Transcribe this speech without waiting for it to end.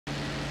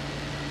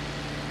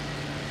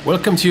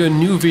Welcome to a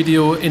new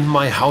video in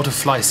my How to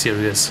Fly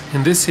series.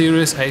 In this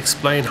series I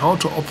explain how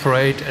to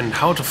operate and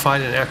how to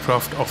fight an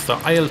aircraft of the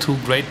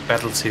IL-2 Great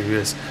Battle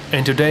series,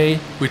 and today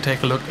we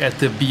take a look at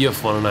the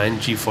BF-109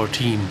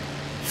 G-14.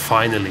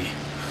 Finally!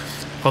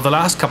 For the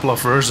last couple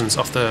of versions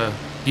of the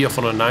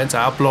BF-109s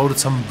I uploaded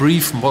some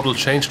brief model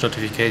change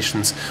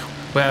notifications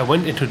where I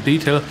went into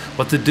detail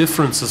what the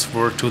differences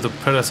were to the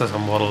predecessor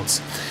models.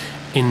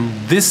 In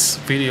this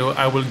video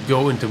I will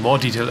go into more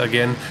detail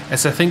again,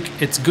 as I think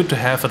it's good to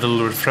have a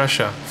little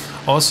refresher.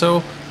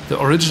 Also,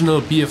 the original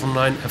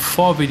BF-109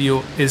 F4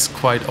 video is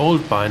quite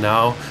old by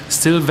now,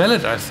 still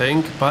valid I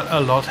think, but a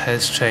lot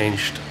has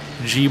changed.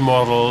 G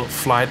model,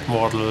 flight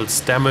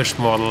models, damaged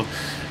model,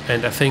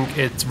 and I think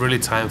it's really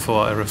time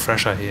for a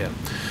refresher here.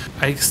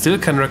 I still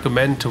can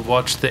recommend to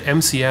watch the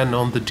MCN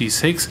on the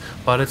G6,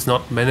 but it's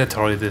not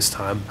mandatory this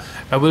time.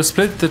 I will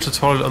split the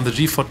tutorial on the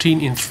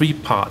G14 in 3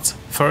 parts.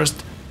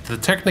 First, the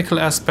technical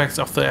aspects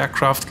of the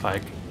aircraft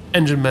like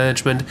engine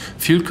management,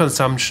 fuel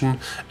consumption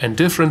and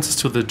differences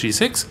to the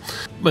G6.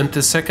 And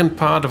the second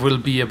part will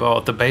be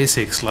about the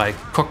basics like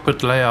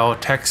cockpit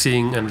layout,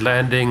 taxiing and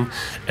landing.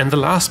 And the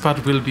last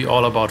part will be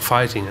all about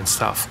fighting and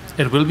stuff.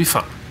 It will be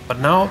fun. But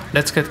now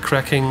let's get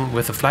cracking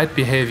with the flight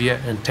behavior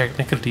and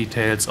technical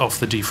details of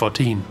the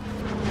G14.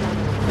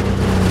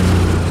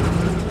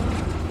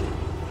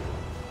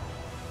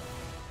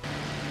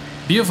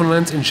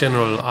 BF-109s in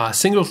general are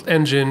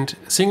single-engined,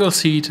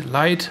 single-seat,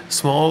 light,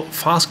 small,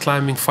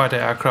 fast-climbing fighter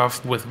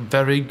aircraft with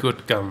very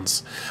good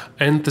guns.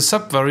 And the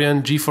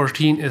sub-variant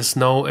G-14 is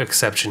no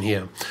exception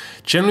here.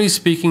 Generally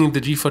speaking,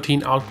 the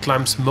G-14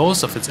 outclimbs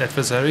most of its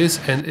adversaries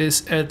and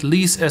is at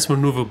least as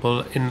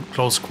maneuverable in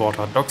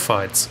close-quarter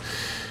dogfights.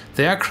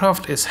 The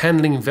aircraft is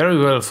handling very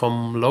well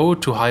from low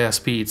to higher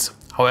speeds.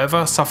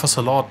 However, suffers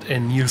a lot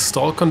in near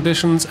stall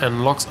conditions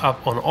and locks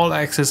up on all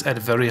axes at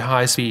very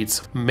high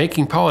speeds,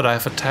 making power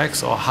dive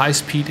attacks or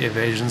high-speed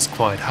evasions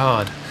quite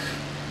hard.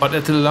 But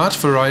at a large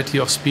variety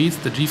of speeds,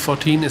 the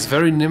G-14 is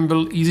very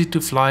nimble, easy to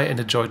fly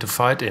and a joy to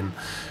fight in.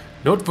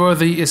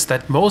 Noteworthy is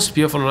that most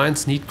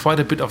BF-109s need quite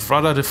a bit of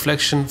rudder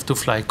deflection to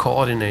fly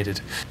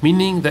coordinated,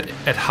 meaning that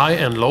at high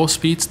and low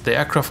speeds the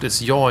aircraft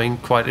is yawing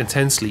quite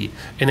intensely,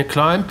 in a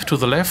climb to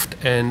the left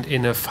and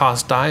in a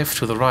fast dive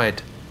to the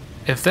right.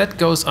 If that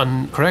goes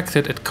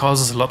uncorrected, it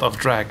causes a lot of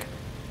drag.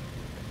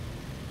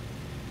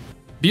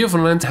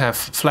 BF-109s have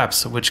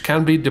flaps which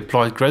can be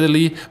deployed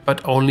gradually but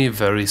only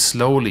very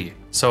slowly,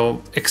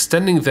 so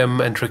extending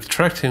them and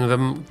retracting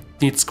them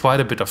needs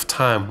quite a bit of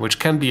time, which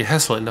can be a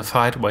hassle in a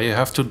fight where you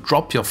have to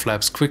drop your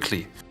flaps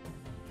quickly.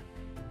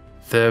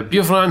 The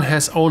BF-109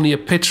 has only a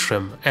pitch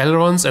trim.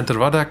 Ailerons and the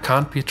rudder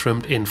can't be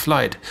trimmed in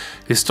flight.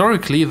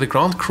 Historically, the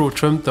ground crew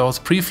trimmed those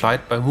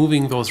pre-flight by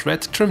moving those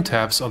red trim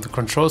tabs on the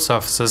control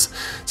surfaces.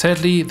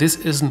 Sadly, this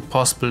isn't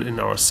possible in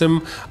our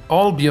sim.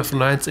 All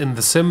BF-109s in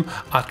the sim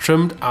are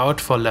trimmed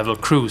out for level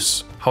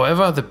cruise.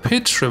 However, the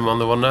pitch trim on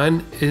the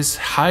 109 is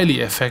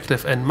highly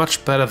effective and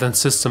much better than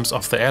systems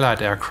of the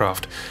Allied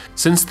aircraft,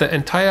 since the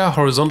entire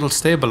horizontal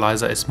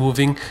stabilizer is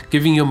moving,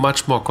 giving you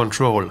much more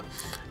control.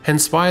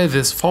 Hence why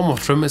this form of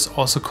trim is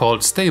also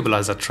called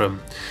stabilizer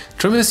trim.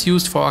 Trim is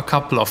used for a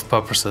couple of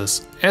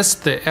purposes. As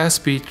the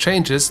airspeed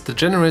changes, the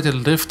generated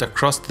lift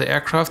across the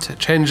aircraft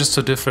changes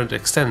to different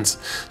extents.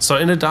 So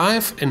in a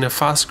dive, in a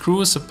fast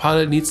cruise, the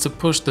pilot needs to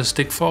push the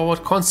stick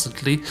forward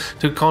constantly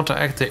to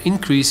counteract the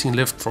increasing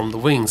lift from the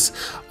wings.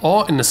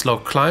 Or in a slow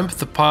climb,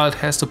 the pilot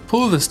has to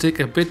pull the stick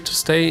a bit to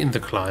stay in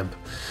the climb.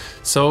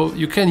 So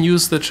you can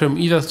use the trim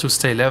either to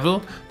stay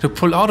level, to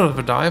pull out of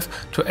a dive,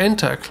 to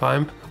enter a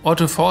climb, or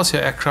to force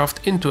your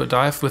aircraft into a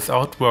dive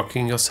without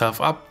working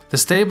yourself up. The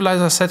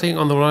stabilizer setting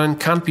on the 109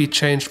 can't be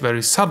changed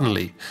very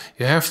suddenly.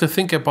 You have to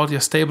think about your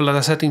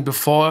stabilizer setting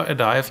before a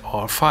dive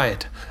or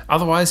fight.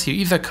 Otherwise you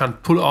either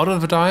can't pull out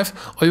of a dive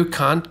or you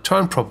can't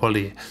turn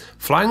properly.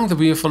 Flying the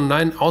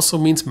BF-109 also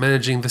means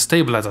managing the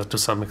stabilizer to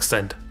some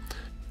extent.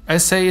 I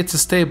say it's a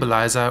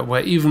stabilizer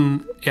where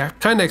even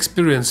kinda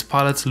experienced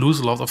pilots lose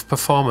a lot of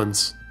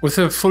performance. With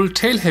a full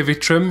tail heavy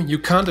trim you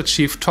can't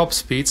achieve top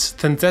speeds,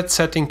 then that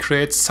setting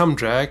creates some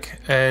drag,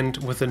 and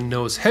with a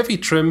nose heavy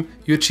trim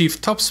you achieve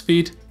top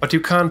speed, but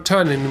you can't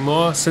turn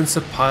anymore since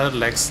the pilot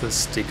lacks the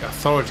stick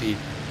authority.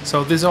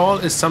 So this all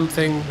is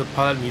something the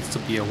pilot needs to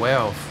be aware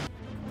of.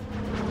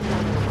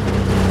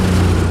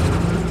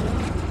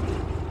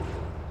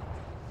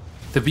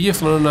 The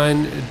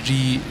BF-109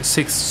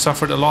 G6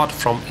 suffered a lot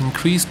from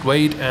increased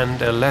weight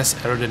and a less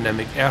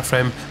aerodynamic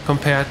airframe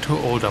compared to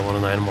older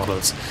 109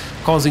 models,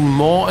 causing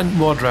more and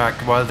more drag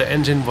while the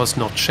engine was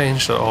not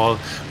changed at all,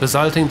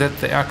 resulting that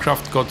the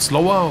aircraft got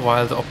slower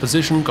while the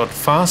opposition got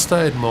faster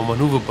and more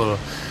maneuverable.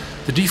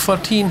 The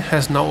G14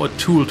 has now a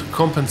tool to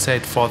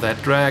compensate for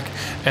that drag,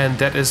 and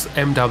that is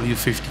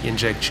MW50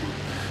 injection,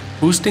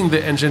 boosting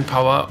the engine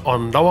power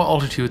on lower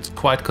altitudes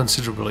quite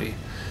considerably.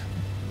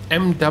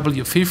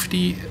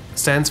 MW50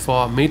 stands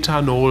for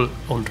Methanol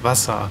und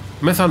Wasser,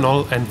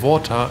 methanol and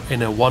water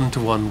in a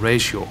 1-to-1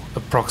 ratio,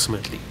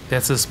 approximately.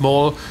 There's a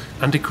small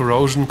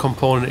anti-corrosion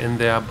component in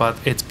there, but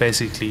it's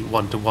basically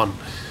 1-to-1.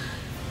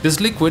 This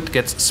liquid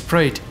gets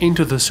sprayed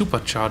into the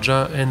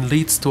supercharger and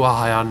leads to a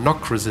higher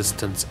knock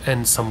resistance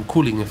and some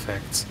cooling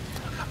effects.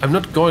 I'm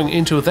not going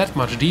into that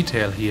much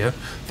detail here.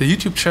 The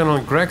YouTube channel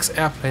Greg's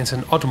Airplanes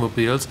and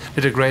Automobiles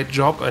did a great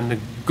job and a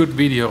good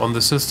video on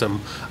the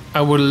system.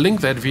 I will link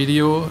that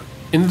video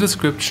in the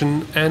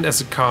description and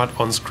as a card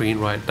on screen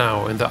right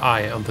now in the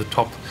eye on the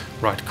top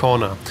right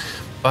corner.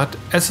 But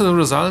as a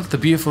result, the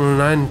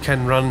BF-109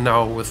 can run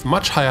now with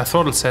much higher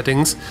throttle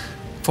settings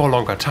for a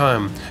longer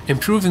time,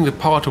 improving the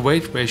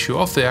power-to-weight ratio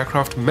of the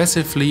aircraft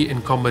massively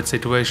in combat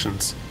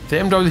situations. The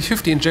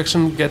MW50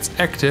 injection gets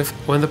active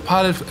when the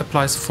pilot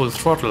applies full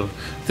throttle.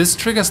 This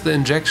triggers the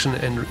injection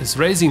and is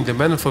raising the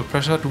manifold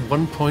pressure to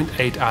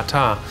 1.8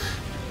 attar.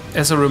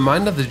 As a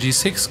reminder, the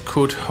G6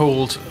 could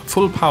hold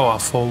full power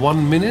for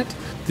 1 minute.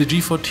 The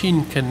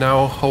G14 can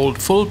now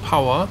hold full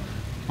power,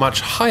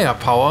 much higher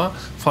power,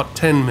 for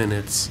 10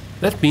 minutes.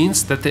 That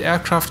means that the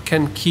aircraft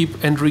can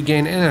keep and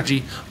regain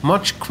energy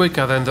much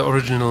quicker than the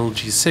original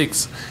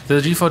G6.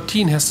 The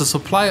G14 has the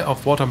supply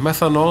of water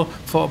methanol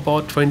for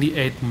about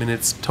 28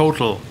 minutes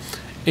total.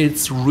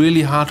 It's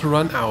really hard to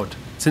run out,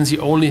 since you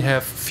only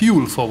have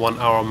fuel for 1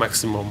 hour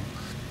maximum.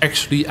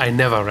 Actually, I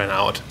never ran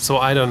out, so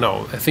I don't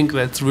know. I think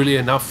that's really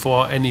enough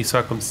for any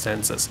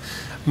circumstances.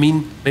 I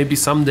mean, maybe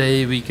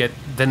someday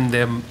then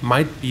there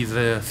might be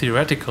the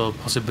theoretical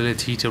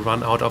possibility to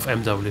run out of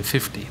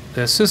MW50.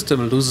 The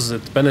system loses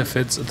its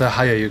benefits the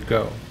higher you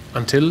go.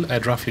 Until,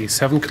 at roughly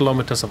 7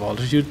 kilometers of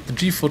altitude, the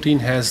G14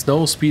 has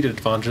no speed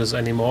advantages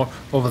anymore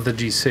over the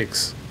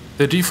G6.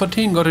 The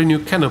G14 got a new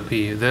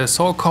canopy, the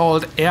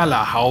so-called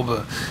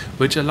Erlerhaube,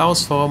 which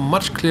allows for a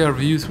much clearer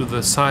view through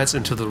the sides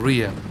and to the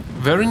rear.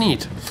 Very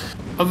neat.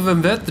 Other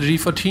than that, the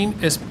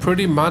G14 is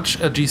pretty much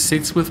a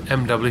G6 with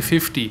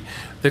MW50.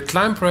 The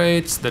climb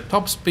rates, the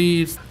top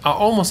speeds are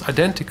almost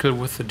identical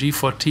with the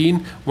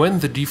G14 when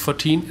the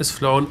G14 is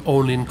flown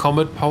only in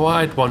combat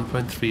power at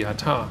 1.3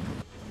 attar.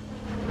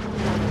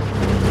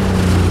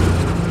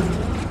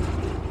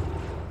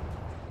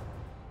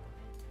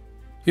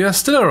 You are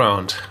still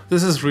around.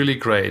 This is really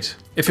great.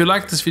 If you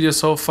liked this video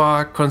so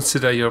far,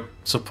 consider your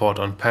support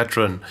on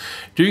Patreon.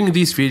 Doing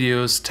these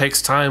videos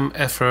takes time,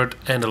 effort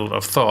and a lot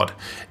of thought.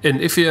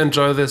 And if you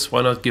enjoy this,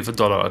 why not give $1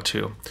 or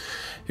 $2?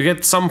 You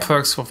get some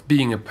perks of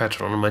being a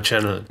patron on my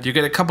channel. You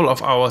get a couple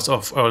of hours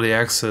of early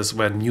access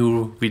when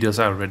new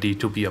videos are ready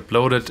to be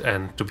uploaded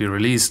and to be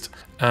released.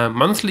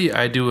 Monthly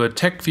I do a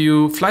tech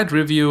view, flight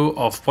review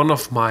of one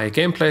of my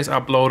gameplays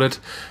uploaded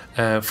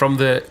from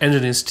the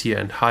engineers tier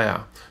and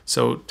higher.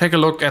 So take a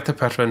look at the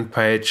Patreon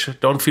page,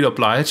 don't feel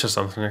obliged or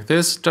something like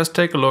this, just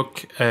take a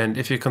look, and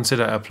if you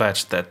consider a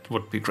pledge, that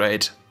would be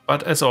great.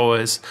 But as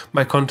always,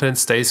 my content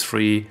stays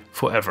free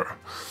forever.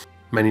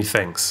 Many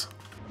thanks.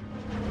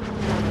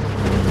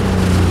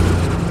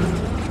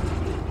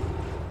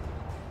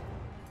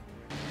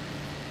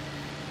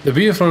 The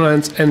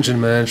BF-109's engine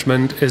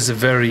management is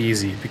very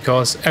easy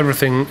because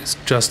everything is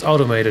just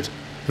automated.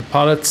 The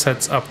pilot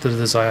sets up the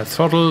desired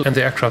throttle and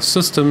the aircraft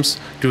systems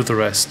do the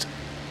rest.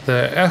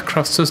 The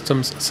aircraft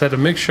systems set a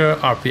mixture,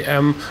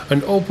 RPM,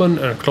 and open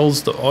and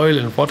close the oil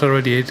and water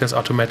radiators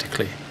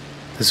automatically.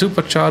 The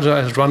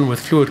supercharger is run with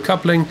fluid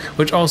coupling,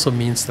 which also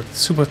means that the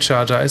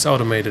supercharger is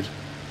automated.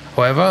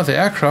 However, the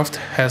aircraft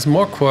has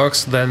more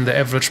quirks than the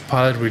average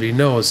pilot really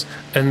knows,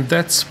 and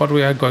that's what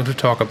we are going to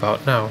talk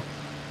about now.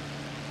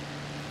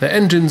 The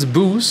engine's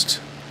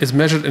boost is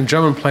measured in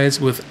German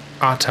planes with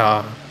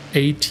ATA,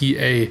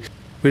 ATA,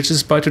 which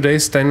is by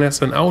today's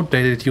standards an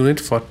outdated unit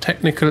for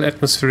technical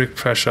atmospheric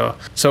pressure.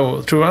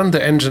 So to run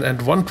the engine at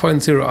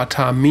 1.0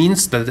 attar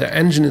means that the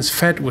engine is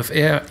fed with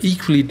air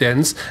equally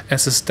dense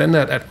as the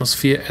standard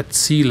atmosphere at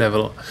sea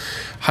level.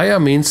 Higher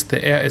means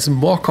the air is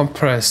more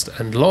compressed,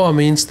 and lower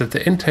means that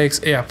the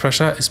intake's air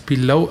pressure is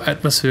below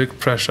atmospheric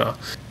pressure.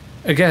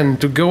 Again,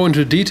 to go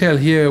into detail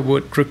here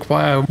would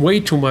require way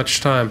too much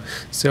time,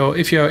 so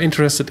if you are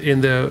interested in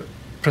the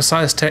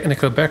precise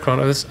technical background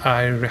of this,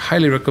 I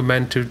highly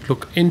recommend to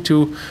look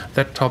into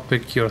that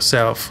topic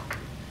yourself.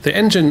 The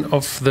engine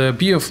of the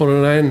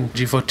BF-109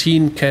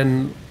 G14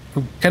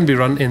 can be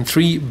run in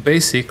 3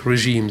 basic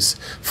regimes.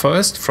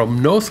 First,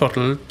 from no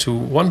throttle to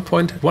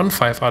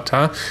 1.15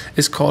 attar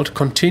is called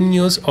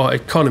continuous or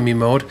economy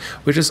mode,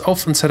 which is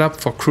often set up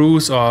for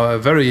cruise or a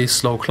very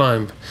slow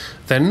climb.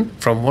 Then,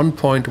 from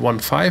 1.15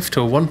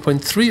 to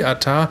 1.3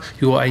 attar,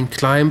 you are in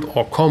climb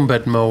or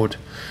combat mode.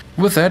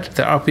 With that,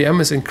 the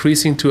RPM is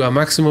increasing to a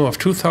maximum of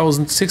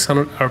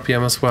 2600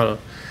 RPM as well.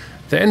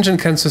 The engine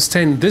can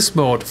sustain this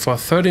mode for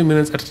 30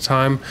 minutes at a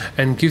time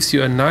and gives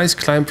you a nice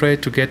climb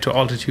rate to get to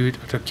altitude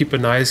or to keep a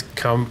nice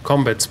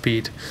combat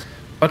speed.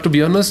 But to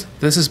be honest,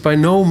 this is by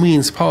no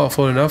means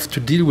powerful enough to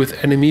deal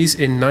with enemies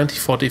in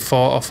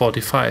 9044 or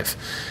 45.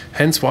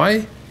 Hence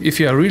why If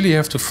you really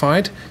have to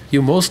fight,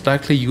 you most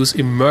likely use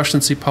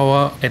emergency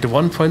power at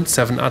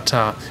 1.7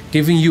 ATAR,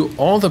 giving you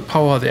all the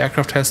power the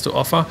aircraft has to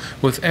offer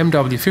with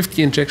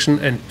MW50 injection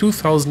and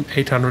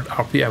 2800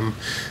 RPM.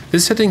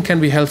 This setting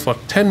can be held for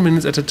 10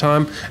 minutes at a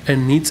time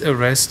and needs a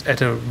rest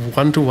at a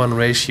 1:1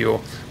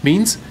 ratio.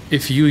 Means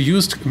if you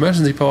used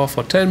emergency power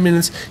for 10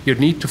 minutes,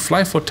 you'd need to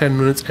fly for 10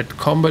 minutes at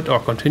combat or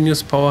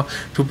continuous power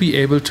to be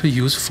able to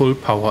use full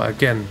power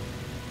again.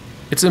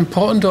 It's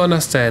important to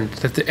understand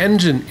that the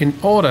engine, in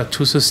order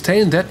to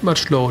sustain that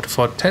much load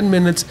for 10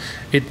 minutes,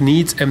 it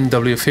needs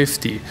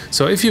MW50.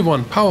 So if you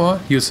want power,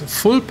 use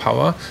full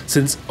power,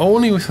 since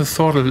only with the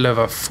throttle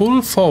lever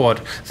full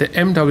forward the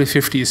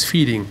MW50 is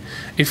feeding.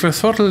 If your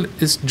throttle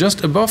is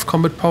just above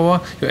combat power,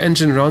 your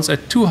engine runs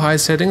at too high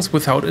settings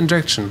without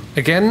injection.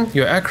 Again,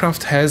 your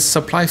aircraft has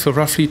supply for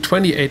roughly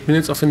 28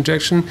 minutes of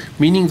injection,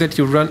 meaning that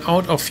you run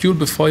out of fuel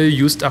before you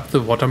used up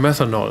the water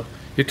methanol.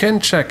 You can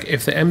check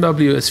if the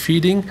MW is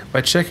feeding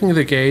by checking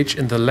the gauge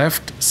in the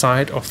left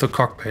side of the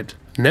cockpit.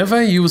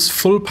 Never use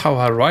full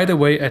power right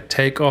away at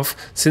takeoff,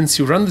 since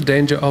you run the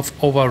danger of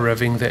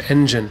over-revving the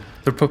engine.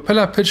 The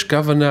propeller pitch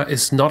governor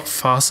is not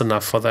fast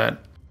enough for that.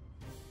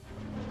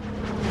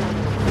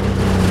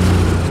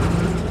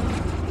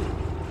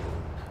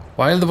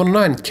 While the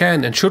 109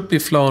 can and should be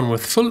flown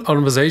with full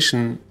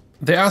automation,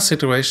 there are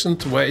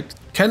situations where it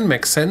can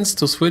make sense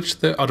to switch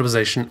the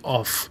automation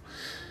off.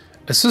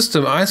 A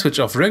system I switch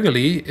off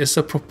regularly is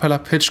the propeller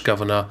pitch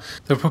governor.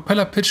 The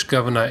propeller pitch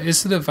governor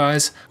is a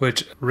device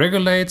which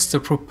regulates the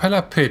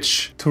propeller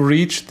pitch to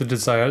reach the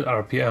desired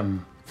RPM.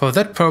 For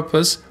that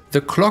purpose,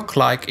 the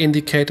clock-like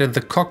indicator in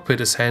the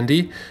cockpit is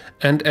handy,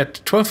 and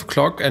at 12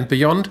 o'clock and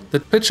beyond, the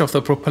pitch of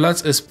the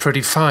propellers is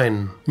pretty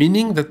fine,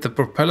 meaning that the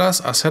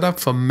propellers are set up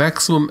for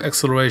maximum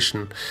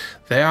acceleration.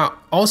 They are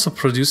also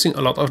producing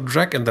a lot of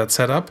drag in that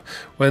setup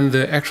when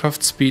the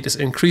aircraft speed is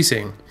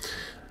increasing.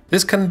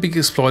 This can be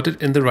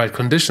exploited in the right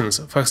conditions.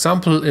 For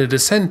example, in a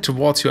descent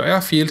towards your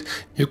airfield,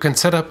 you can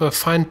set up a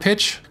fine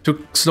pitch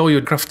to slow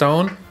your aircraft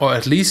down or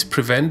at least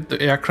prevent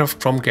the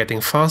aircraft from getting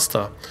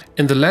faster.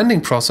 In the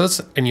landing process,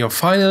 in your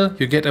final,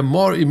 you get a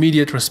more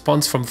immediate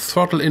response from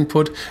throttle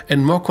input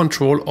and more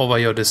control over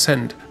your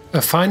descent. A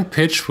fine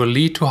pitch will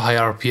lead to high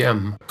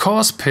RPM.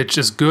 Coarse pitch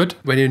is good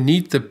when you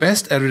need the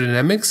best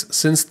aerodynamics,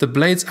 since the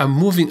blades are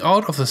moving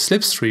out of the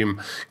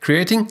slipstream,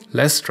 creating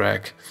less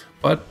drag,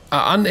 but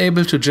are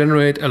unable to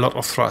generate a lot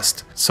of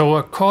thrust. So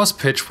a coarse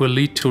pitch will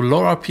lead to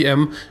low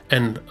RPM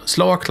and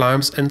slower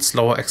climbs and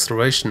slower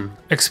acceleration.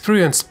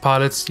 Experienced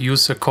pilots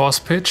use a coarse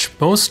pitch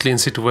mostly in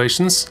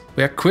situations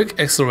where quick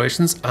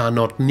accelerations are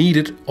not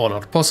needed or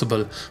not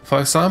possible.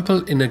 For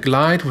example, in a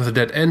glide with a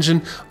dead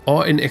engine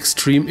or in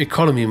extreme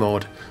economy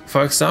mode.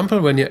 For example,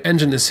 when your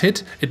engine is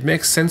hit, it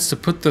makes sense to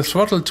put the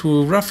throttle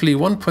to roughly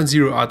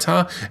 1.0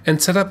 ATAR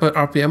and set up an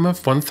RPM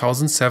of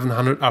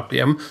 1700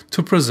 RPM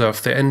to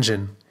preserve the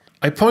engine.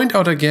 I point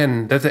out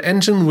again that the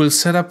engine will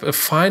set up a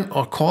fine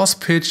or coarse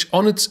pitch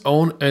on its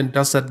own and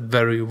does that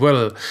very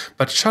well,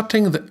 but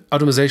shutting the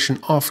automation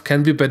off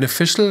can be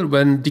beneficial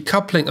when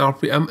decoupling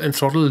RPM and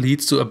throttle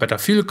leads to a better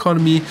fuel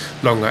economy,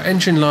 longer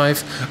engine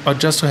life, or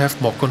just to have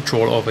more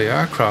control over your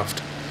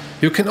aircraft.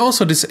 You can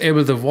also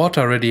disable the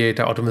water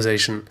radiator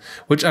automation,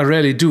 which I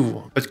rarely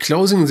do, but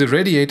closing the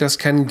radiators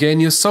can gain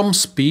you some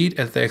speed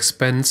at the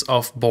expense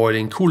of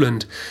boiling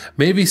coolant,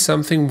 maybe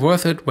something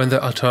worth it when the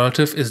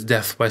alternative is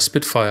death by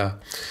Spitfire.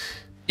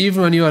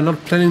 Even when you are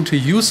not planning to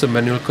use the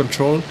manual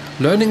control,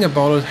 learning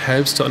about it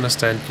helps to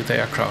understand the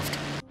aircraft.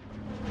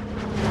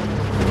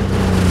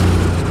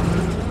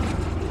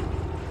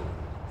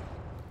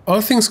 All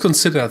things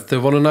considered,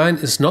 the 109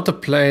 is not a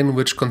plane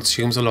which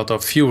consumes a lot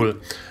of fuel.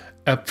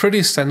 A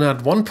pretty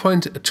standard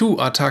 1.2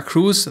 ATAR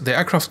cruise, the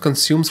aircraft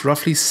consumes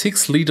roughly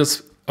 6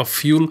 liters of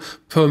fuel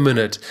per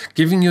minute,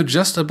 giving you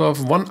just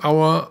above 1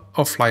 hour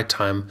of flight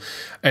time.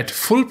 At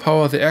full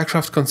power, the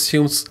aircraft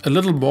consumes a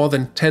little more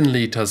than 10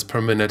 liters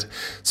per minute.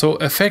 So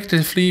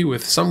effectively,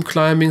 with some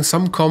climbing,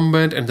 some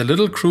combat and a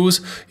little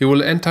cruise, you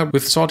will end up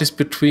with sorties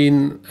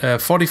between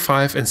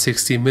 45 and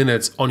 60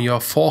 minutes on your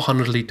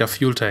 400 liter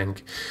fuel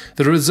tank.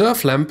 The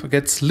reserve lamp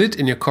gets lit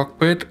in your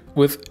cockpit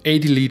with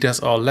 80 liters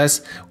or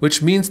less,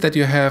 which means that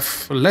you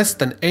have less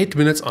than 8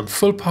 minutes on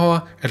full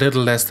power, a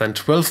little less than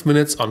 12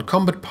 minutes on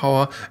combat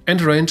power, and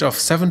a range of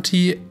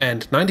 70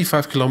 and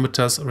 95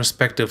 kilometers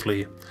respectively.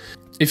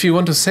 If you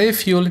want to save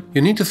fuel,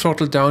 you need to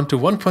throttle down to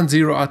 1.0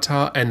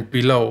 ATAR and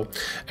below.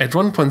 At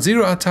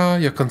 1.0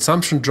 ATAR, your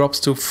consumption drops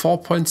to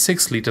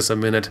 4.6 liters a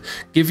minute,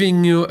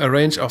 giving you a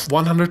range of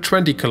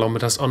 120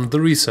 kilometers on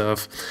the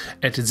reserve.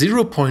 At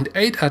 0.8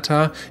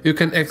 ATAR, you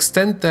can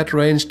extend that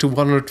range to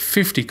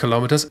 150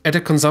 kilometers at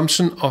a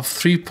consumption of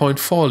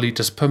 3.4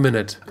 liters per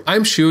minute.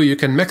 I'm sure you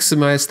can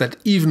maximize that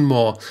even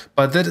more,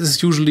 but that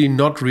is usually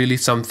not really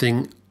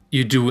something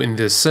you do in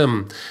this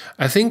sim.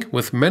 I think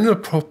with manual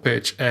prop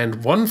pitch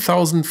and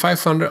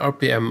 1500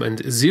 RPM and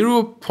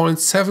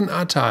 0.7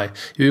 ATAR,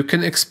 you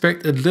can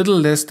expect a little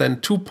less than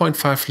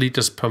 2.5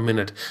 liters per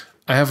minute.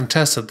 I haven't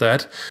tested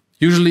that.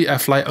 Usually I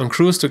fly on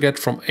cruise to get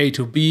from A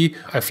to B,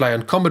 I fly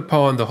on combat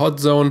power in the hot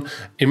zone,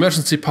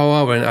 emergency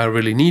power when I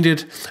really need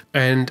it,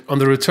 and on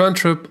the return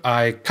trip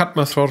I cut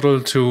my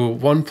throttle to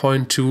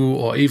 1.2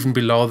 or even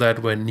below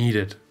that when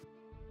needed.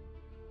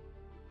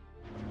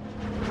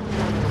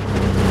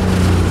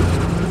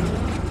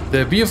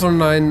 The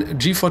BF-109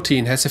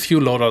 G-14 has a few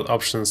loadout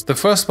options. The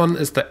first one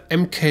is the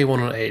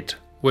MK-108,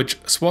 which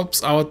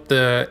swaps out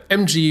the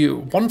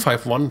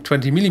MG-151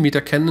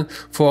 20mm cannon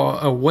for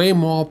a way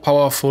more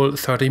powerful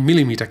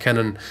 30mm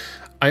cannon.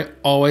 I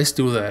always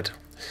do that.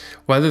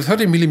 While the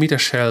 30mm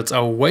shells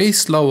are way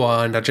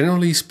slower and are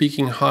generally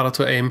speaking harder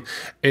to aim,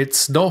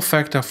 it's no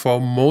factor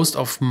for most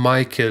of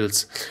my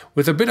kills.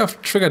 With a bit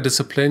of trigger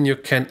discipline you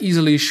can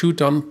easily shoot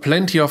down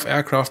plenty of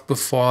aircraft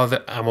before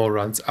the ammo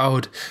runs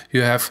out.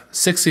 You have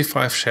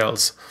 65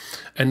 shells.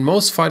 And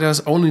most fighters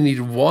only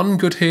need one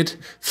good hit,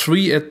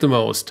 3 at the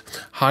most.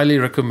 Highly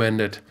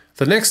recommended.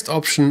 The next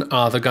option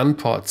are the gun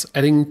pods,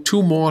 adding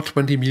 2 more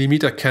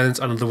 20mm cannons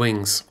under the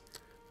wings.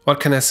 What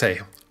can I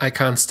say? I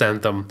can't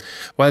stand them.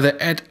 While they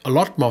add a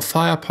lot more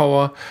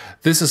firepower,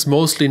 this is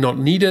mostly not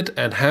needed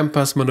and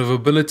hampers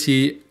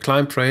maneuverability,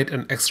 climb rate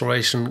and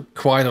acceleration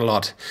quite a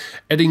lot,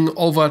 adding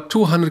over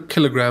 200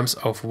 kilograms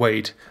of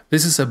weight.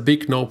 This is a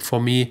big nope for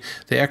me.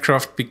 The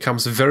aircraft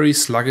becomes very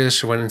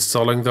sluggish when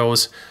installing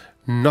those.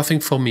 Nothing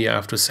for me, I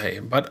have to say.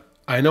 But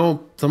I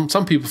know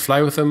some people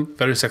fly with them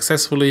very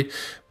successfully,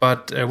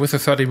 but with the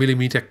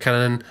 30mm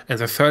cannon and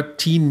the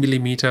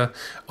 13mm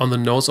on the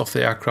nose of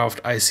the aircraft,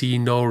 I see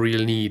no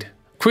real need.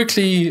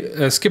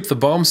 Quickly skip the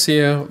bombs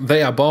here.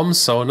 They are bombs,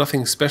 so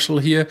nothing special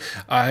here.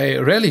 I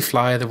rarely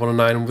fly the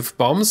 109 with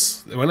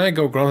bombs. When I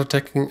go ground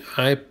attacking,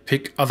 I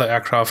pick other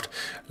aircraft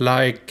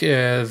like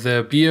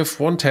the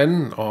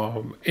BF-110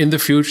 or in the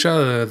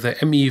future the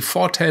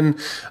ME-410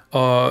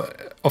 or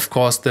of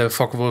course the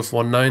Focke-Wulf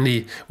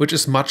 190, which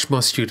is much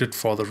more suited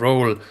for the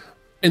role.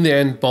 In the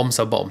end, bombs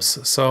are bombs.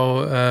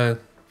 So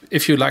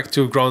if you like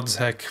to ground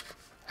attack,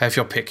 have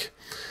your pick.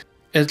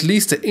 At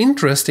least an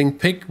interesting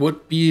pick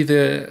would be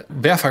the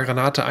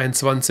Werfergranate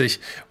 21,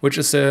 which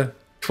is a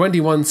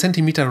 21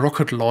 centimeter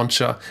rocket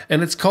launcher,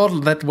 and it's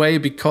called that way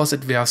because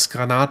it werfs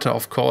Granate,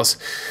 of course.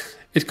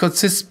 It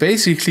consists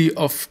basically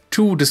of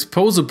 2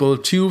 disposable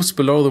tubes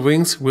below the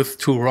wings with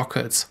 2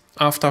 rockets.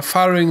 After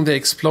firing, they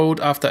explode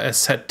after a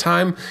set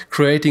time,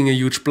 creating a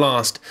huge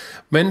blast,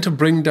 meant to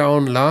bring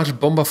down large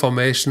bomber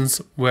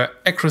formations where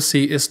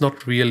accuracy is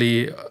not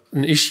really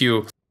an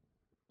issue.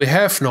 We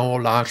have no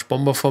large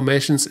bomber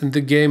formations in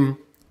the game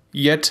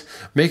yet,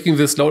 making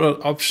this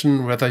loadout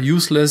option rather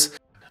useless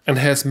and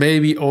has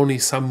maybe only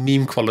some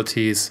meme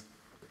qualities.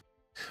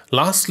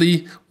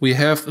 Lastly, we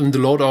have in the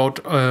loadout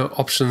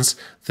options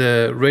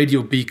the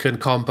radio beacon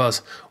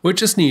compass,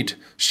 which is neat.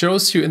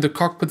 Shows you in the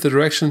cockpit the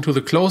direction to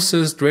the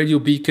closest radio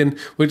beacon,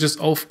 which is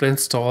often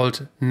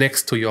installed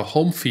next to your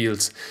home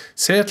fields.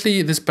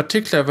 Sadly, this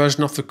particular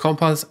version of the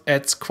compass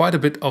adds quite a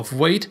bit of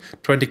weight,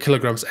 20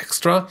 kilograms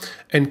extra,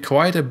 and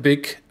quite a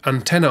big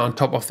antenna on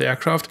top of the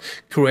aircraft,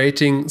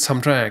 creating some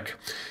drag.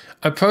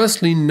 I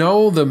personally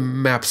know the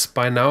maps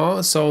by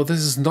now, so this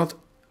is not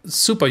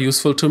super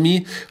useful to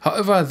me.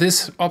 However,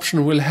 this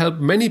option will help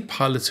many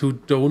pilots who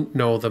don't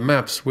know the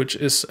maps, which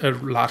is a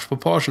large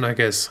proportion, I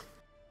guess.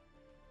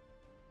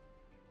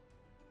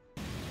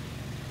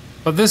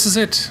 But this is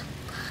it.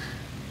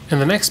 In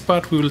the next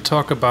part we will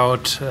talk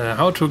about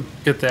how to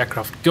get the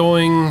aircraft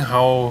going,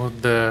 how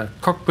the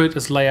cockpit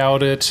is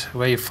layouted,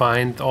 where you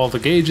find all the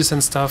gauges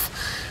and stuff,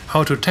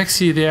 how to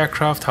taxi the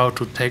aircraft, how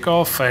to take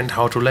off and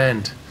how to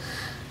land.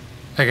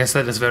 I guess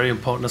that is very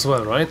important as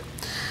well, right?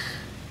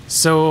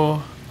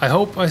 So I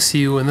hope I see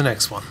you in the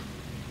next one.